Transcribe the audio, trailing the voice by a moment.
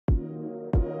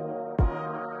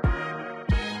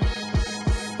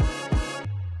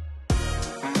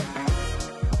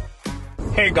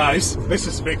Hey guys, this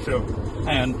is Big Phil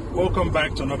and welcome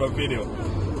back to another video.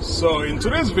 So in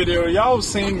today's video, y'all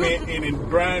seen me in a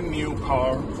brand new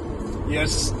car.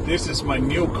 Yes, this is my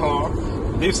new car.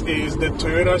 This is the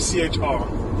Toyota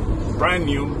CHR. Brand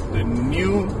new, the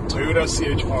new Toyota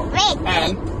CHR.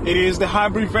 And it is the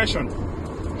hybrid version.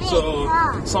 So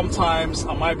sometimes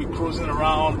I might be cruising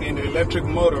around in the electric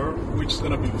motor, which is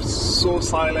going to be so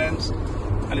silent.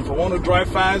 And if I want to drive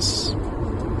fast,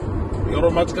 you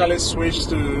automatically switch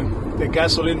to the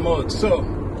gasoline mode. So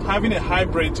having a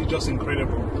hybrid is just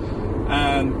incredible.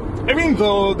 And even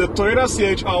though the Toyota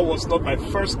CHR was not my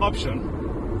first option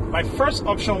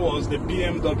was the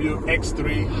BMW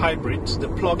X3 hybrid, the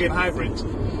plug-in hybrid.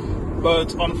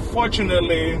 But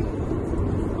unfortunately,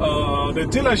 the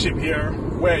dealership here,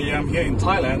 where I am here in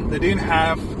Thailand, they didn't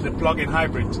have the plug-in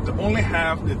hybrid. They only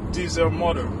have the diesel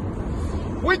motor,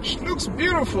 which looks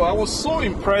beautiful. I was so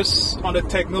impressed on the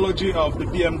technology of the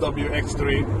BMW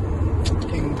X3.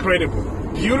 Incredible,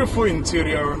 beautiful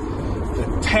interior.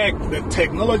 The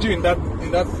technology in that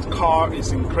car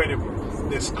is incredible.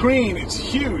 The screen is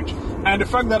huge, and the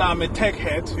fact that I'm a tech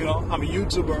head, you know, I'm a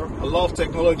YouTuber, I love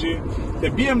technology. The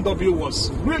BMW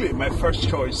was really my first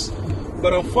choice,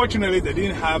 but unfortunately they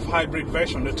didn't have hybrid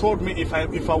version. They told me if I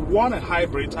want a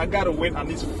hybrid, I gotta wait at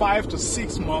least 5 to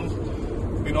 6 months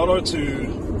in order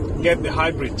to get the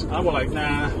hybrid. I was like,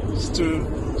 nah, it's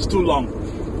too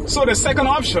long. So the second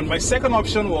option, my second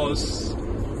option was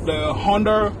the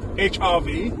Honda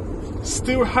HR-V,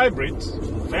 still hybrid,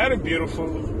 very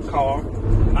beautiful car,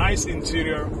 nice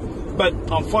interior, but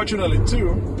unfortunately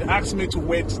too, they asked me to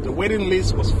wait. The waiting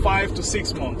list was 5 to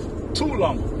 6 months, too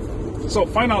long. So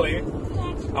finally,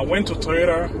 I went to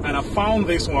Toyota and I found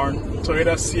this one,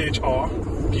 Toyota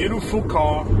CHR, beautiful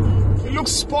car. It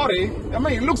looks sporty. I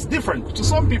mean, it looks different. To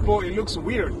some people, it looks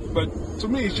weird, but to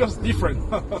me, it's just different.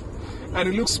 And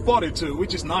it looks sporty too,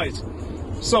 which is nice.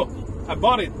 So I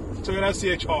bought it, Toyota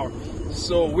CHR.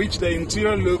 So, which the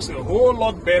interior looks a whole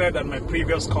lot better than my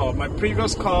previous car. My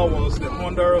previous car was the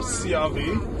Honda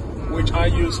CR-V, which I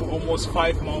used for almost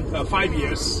 5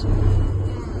 years.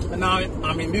 And now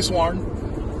I'm in this one.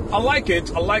 I like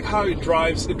it. I like how it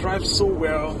drives. It drives so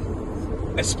well.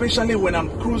 Especially when I'm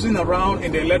cruising around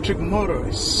in the electric motor.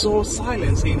 It's so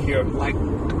silent in here, like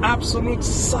absolute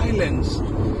silence.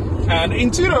 And the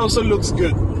interior also looks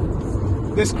good.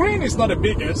 The screen is not the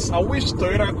biggest. I wish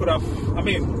Toyota could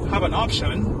have an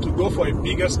option to go for a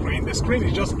bigger screen. The screen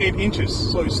is just 8 inches,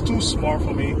 so it's too small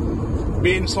for me.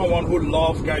 Being someone who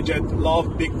loves gadgets,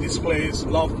 love big displays,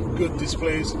 love good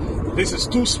displays, this is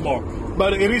too small.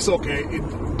 But it is okay.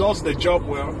 It does the job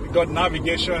well. You got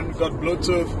navigation, you got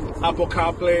Bluetooth, Apple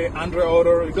CarPlay, Android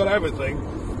Auto, you got everything.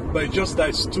 But it's just that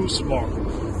it's too small.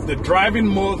 The driving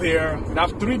mode here, I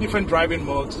have 3 different driving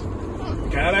modes. You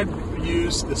can either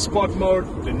use the sport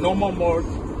mode, the normal mode,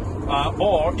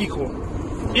 or eco.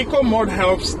 Eco mode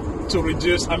helps to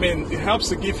reduce, it helps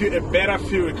to give you a better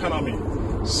fuel economy.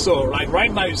 So like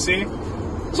right now you see,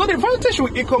 so the advantage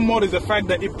with eco mode is the fact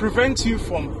that it prevents you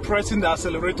from pressing the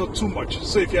accelerator too much.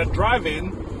 So if you're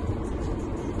driving,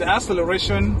 the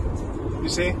acceleration, you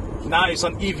see, now it's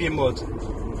on EV mode.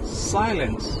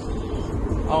 Silent.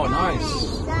 Oh,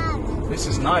 nice. This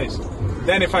is nice.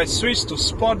 Then if I switch to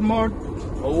sport mode,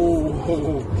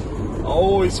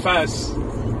 oh, it's fast.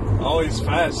 Oh, it's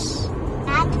fast.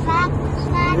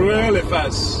 Really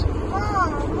fast.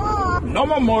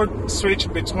 Normal mode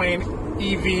switch between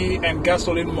EV and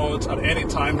gasoline modes at any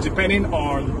time, depending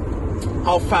on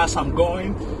how fast I'm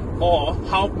going or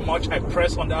how much I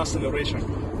press on the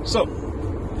acceleration. So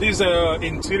this is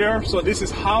interior. So this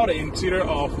is how the interior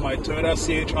of my Toyota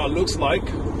CHR looks like.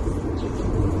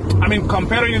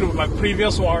 Comparing it with my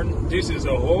previous one, this is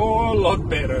a whole lot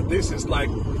better. This is like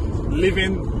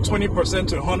living 20%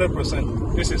 to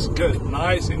 100%. This is good,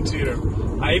 nice interior.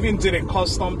 I even did a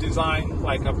custom design,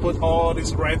 like I put all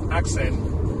this red accent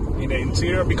in the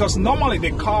interior because normally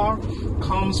the car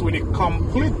comes with a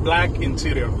complete black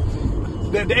interior.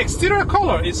 The exterior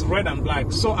color is red and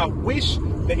black, so I wish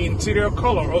the interior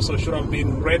color also should have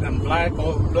been red and black,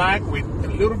 or black with a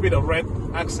little bit of red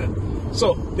accent.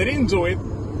 So they didn't do it,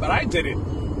 but I did it.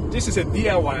 This is a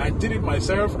DIY. I did it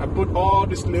myself. I put all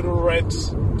this little red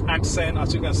accent,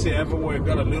 as you can see everywhere.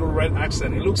 Got a little red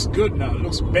accent. It looks good now. It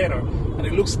looks better, and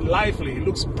it looks lively. It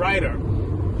looks brighter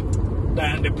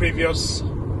than the previous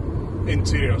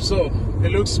interior. So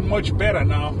it looks much better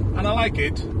now, and I like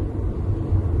it.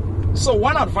 So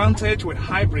one advantage with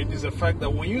hybrid is the fact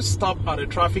that when you stop at a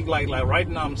traffic light, like right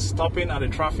now I'm stopping at a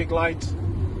traffic light,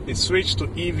 it switched to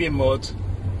EV mode.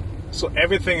 So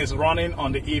everything is running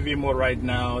on the EV mode right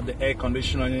now. The air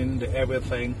conditioning, the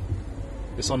everything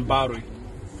is on battery.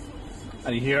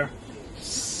 and you hear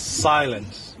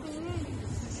silence.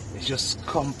 It's just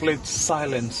complete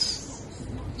silence.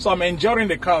 So I'm enjoying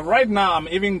the car. Right now I'm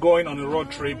even going on a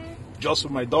road trip just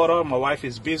with my daughter. My wife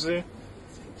is busy.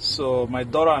 So my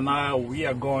daughter and I, we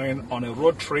are going on a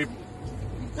road trip.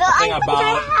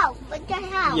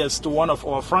 Yes, to one of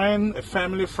our friends, a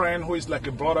family friend who is like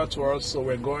a brother to us. So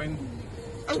we're going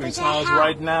to his house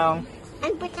right now.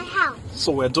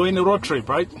 So we're doing a road trip,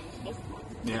 right?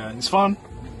 Yeah, it's fun.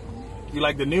 You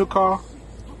like the new car?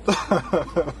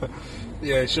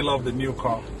 Yeah, she loves the new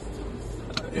car.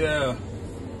 Yeah.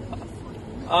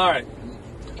 Alright.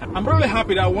 I'm really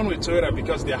happy that I went with Toyota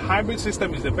because their hybrid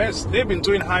system is the best. They've been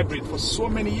doing hybrid for so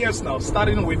many years now,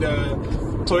 starting with the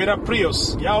Toyota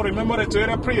Prius. Y'all remember the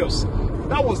Toyota Prius?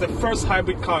 That was the first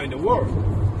hybrid car in the world.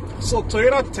 So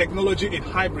Toyota technology in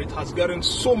hybrid has gotten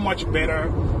so much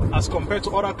better as compared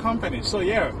to other companies. So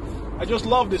yeah, I just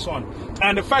love this one.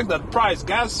 And the fact that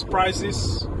gas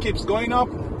prices keeps going up,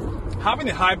 having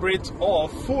a hybrid or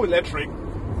full electric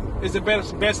is the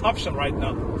best option right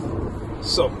now.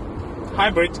 So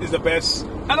hybrid is the best,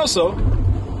 and also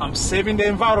I'm saving the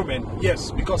environment.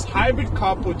 Yes, because hybrid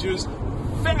car produce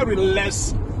very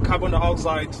less carbon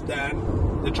dioxide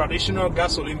than the traditional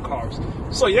gasoline cars.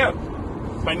 So yeah,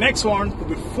 my next one will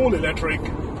be full electric,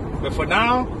 but for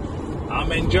now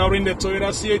I'm enjoying the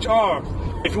Toyota CHR.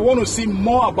 If you want to see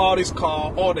more about this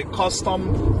car or the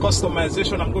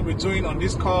customization I'm going to be doing on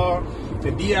this car,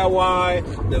 the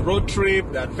DIY, the road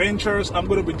trip, the adventures I'm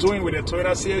going to be doing with the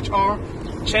Toyota CHR,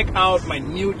 check out my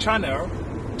new channel,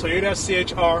 Toyota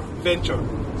CHR Venture.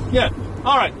 Yeah,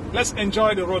 alright, let's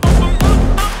enjoy the road trip.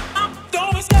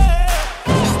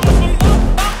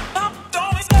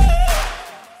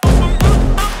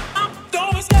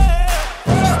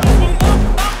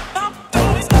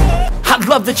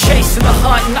 Love the chase and the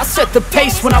hunt, and I set the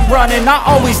pace when I'm running. I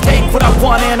always take what I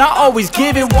want and I always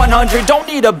give it 100. Don't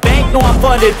need a bank, no I'm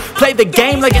funded. Play the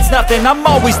game like it's nothing. I'm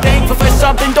always thankful for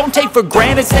something. Don't take for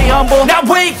granted, stay humble. Now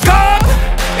wake up!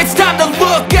 It's time to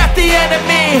look at the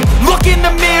enemy. Look in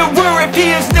the mirror if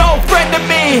he is no friend to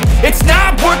me. It's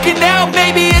not working out,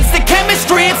 maybe it's the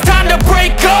chemistry. It's time to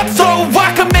break up so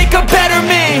I can make a better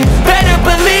me. Better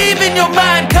believe in your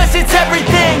mind, cause it's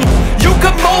everything. You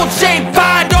can mold, shape,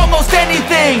 find almost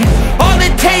anything. All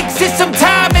it takes is some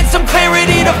time and some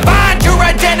clarity to find